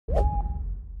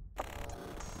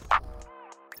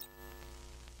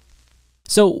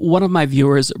So one of my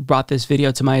viewers brought this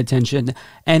video to my attention,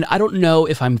 and I don't know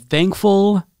if I'm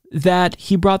thankful that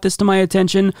he brought this to my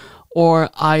attention or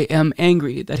I am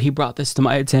angry that he brought this to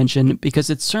my attention, because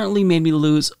it certainly made me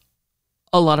lose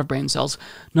a lot of brain cells.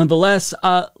 Nonetheless,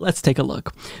 let's take a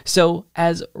look. So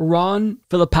as Ron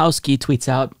Filipowski tweets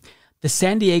out, the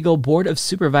San Diego Board of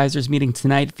Supervisors meeting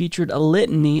tonight featured a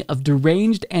litany of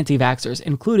deranged anti-vaxxers,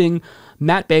 including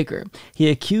Matt Baker. He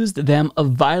accused them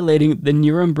of violating the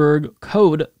Nuremberg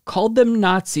Code, called them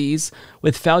Nazis,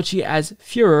 with Fauci as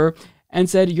Führer, and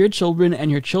said your children and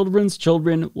your children's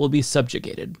children will be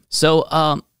subjugated.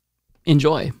 So,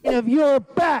 enjoy. Of your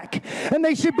back, and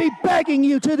they should be begging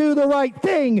you to do the right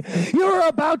thing. You're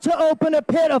about to open a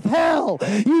pit of hell.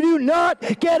 You do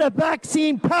not get a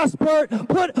vaccine passport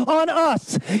put on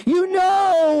us. You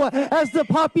know, as the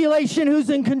population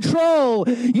who's in control,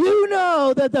 you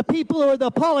know that the people or the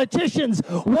politicians,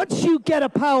 once you get a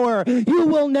power, you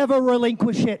will never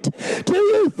relinquish it. Do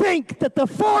you think that the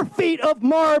 4 feet of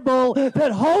marble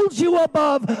that holds you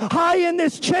above high in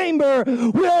this chamber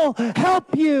will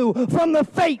help you from the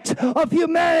fate of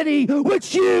humanity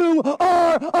which you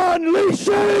are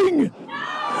unleashing?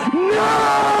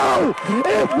 No!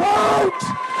 It won't!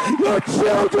 Your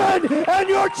children and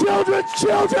your children's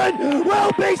children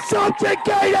will be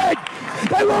subjugated!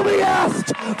 They will be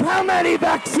asked, how many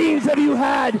vaccines have you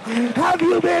had? Have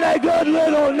you been a good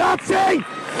little Nazi?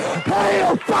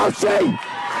 Hail Fauci!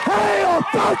 Hail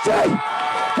Fauci!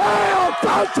 Hail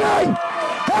Fauci!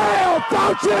 Hail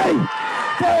Fauci!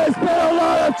 There's been a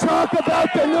lot of talk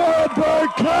about the Nuremberg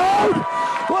Code.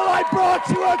 Well, I brought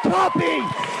you a copy.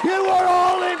 You are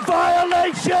all in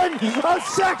violation of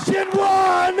Section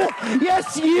 1.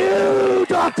 Yes, you,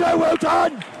 Dr.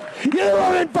 Wooten. You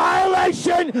are in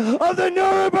violation of the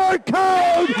Nuremberg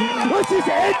Code, which is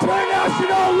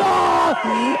international law.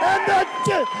 And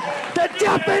the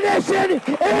definition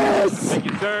is... Thank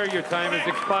you, sir. Your time has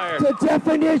expired. The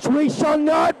definition, we shall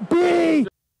not be...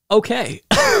 Okay.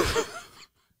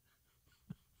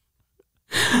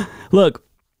 Look,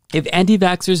 if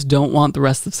anti-vaxxers don't want the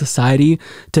rest of society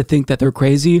to think that they're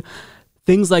crazy,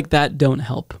 things like that don't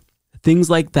help. Things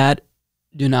like that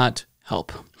do not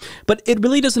help. But it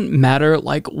really doesn't matter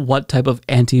like what type of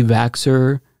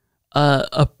anti-vaxxer,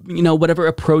 whatever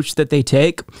approach that they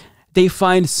take, they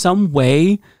find some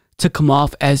way to come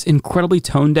off as incredibly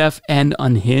tone deaf and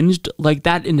unhinged. Like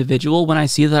that individual, when I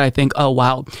see that, I think, oh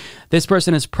wow, this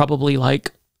person is probably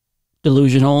like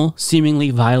delusional, seemingly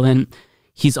violent.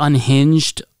 He's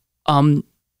unhinged.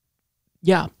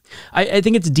 Yeah, I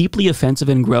think it's deeply offensive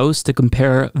and gross to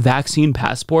compare vaccine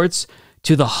passports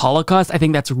to the Holocaust. I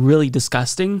think that's really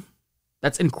disgusting.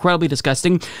 That's incredibly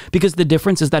disgusting, because the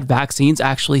difference is that vaccines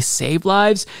actually save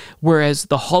lives, whereas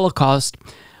the Holocaust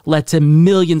led to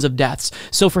millions of deaths.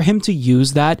 So for him to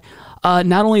use that,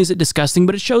 not only is it disgusting,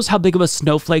 but it shows how big of a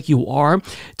snowflake you are,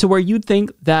 to where you'd think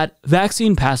that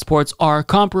vaccine passports are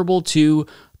comparable to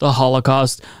the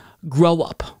Holocaust. Grow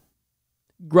up.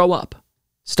 Grow up.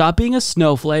 Stop being a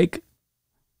snowflake.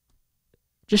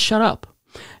 Just shut up.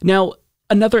 Now,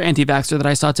 another anti-vaxxer that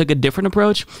I saw took a different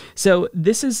approach. So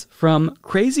this is from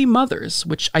Crazy Mothers,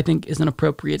 which I think is an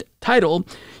appropriate title.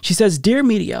 She says, "Dear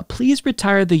media, please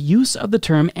retire the use of the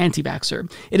term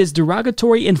anti-vaxxer. It is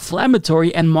derogatory,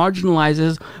 inflammatory, and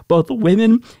marginalizes both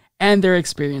women and their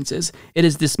experiences. It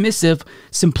is dismissive,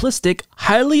 simplistic,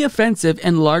 highly offensive,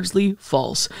 and largely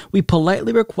false. We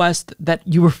politely request that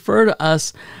you refer to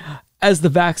us as the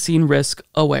vaccine risk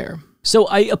aware." So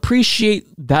I appreciate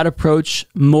that approach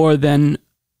more than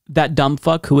that dumb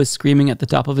fuck who is screaming at the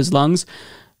top of his lungs.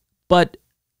 But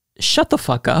shut the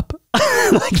fuck up.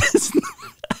 Like,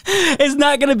 it's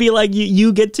not going to be like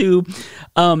you get to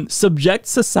subject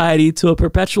society to a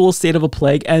perpetual state of a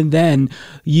plague, and then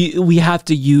we have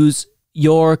to use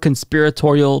your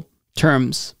conspiratorial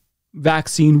terms.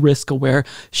 Vaccine risk aware.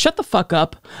 Shut the fuck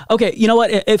up. Okay, you know what?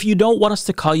 If you don't want us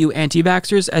to call you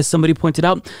anti-vaxxers, as somebody pointed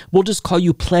out, we'll just call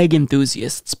you plague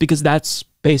enthusiasts, because that's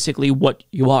basically what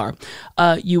you are.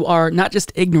 You are not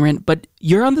just ignorant, but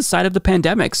you're on the side of the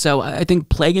pandemic. So I think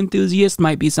plague enthusiast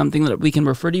might be something that we can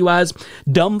refer to you as.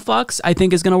 Dumb fucks, I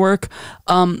think, is going to work.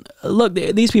 Look,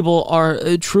 these people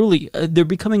are truly, they're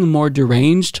becoming more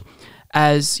deranged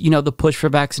as, you know, the push for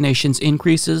vaccinations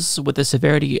increases with the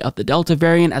severity of the Delta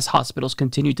variant, as hospitals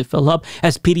continue to fill up,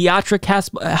 as pediatric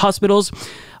hospitals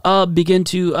begin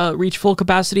to reach full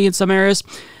capacity in some areas.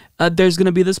 There's going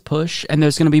to be this push, and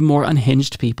there's going to be more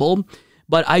unhinged people.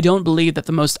 But I don't believe that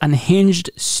the most unhinged,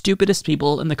 stupidest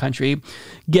people in the country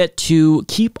get to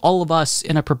keep all of us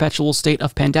in a perpetual state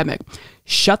of pandemic.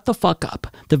 Shut the fuck up.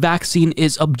 The vaccine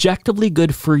is objectively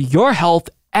good for your health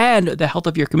and the health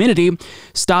of your community,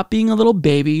 stop being a little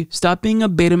baby. Stop being a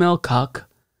beta male cuck.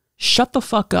 Shut the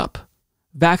fuck up.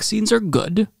 Vaccines are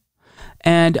good.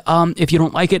 And if you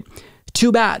don't like it,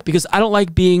 too bad, because I don't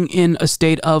like being in a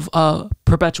state of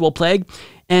perpetual plague.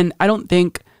 And I don't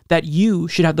think that you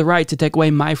should have the right to take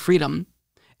away my freedom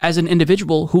as an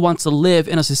individual who wants to live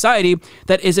in a society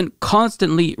that isn't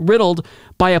constantly riddled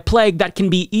by a plague that can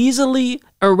be easily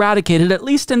eradicated, at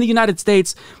least in the United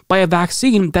States, by a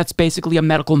vaccine that's basically a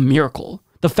medical miracle.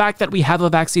 The fact that we have a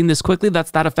vaccine this quickly that's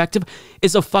that effective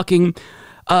is a fucking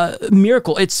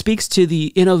miracle. It speaks to the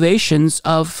innovations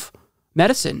of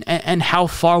medicine and how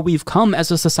far we've come as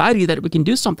a society that we can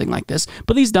do something like this.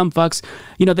 But these dumb fucks,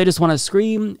 they just want to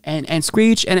scream and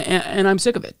screech, and I'm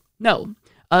sick of it. No.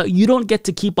 You don't get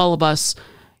to keep all of us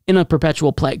in a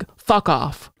perpetual plague. Fuck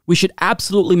off. We should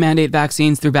absolutely mandate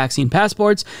vaccines through vaccine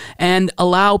passports and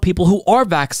allow people who are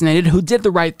vaccinated, who did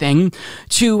the right thing,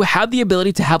 to have the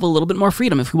ability to have a little bit more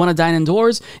freedom. If we want to dine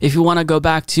indoors, if we want to go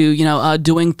back to,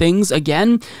 doing things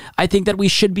again, I think that we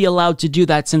should be allowed to do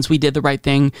that since we did the right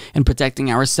thing in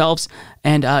protecting ourselves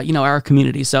and, our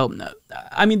community. So,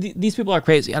 these people are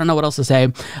crazy. I don't know what else to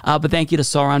say, but thank you to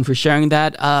Sauron for sharing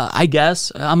that. I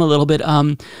guess I'm a little bit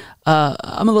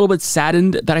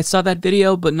saddened that I saw that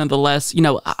video, but nonetheless,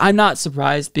 I'm not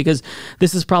surprised, because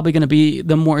this is probably going to be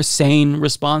the more sane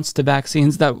response to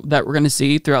vaccines that we're going to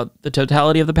see throughout the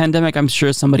totality of the pandemic. I'm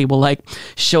sure somebody will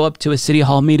show up to a city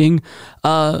hall meeting,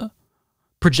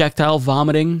 projectile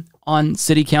vomiting on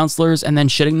city councilors and then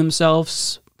shitting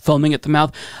themselves, foaming at the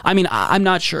mouth. I'm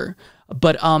not sure,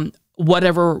 but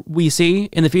whatever we see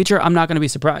in the future, I'm not going to be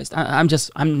surprised.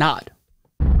 I'm not.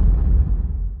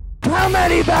 How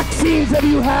many vaccines have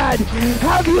you had?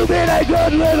 Have you been a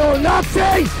good little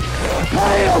Nazi?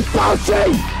 Hail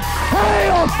Fauci!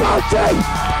 Hail Fauci!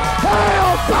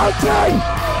 Hail Fauci!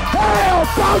 Hail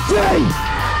Fauci!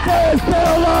 There's been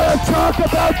a lot of talk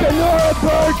about the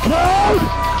Nuremberg Code.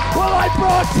 Well, I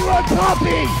brought you a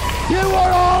copy. You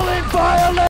are all in violation.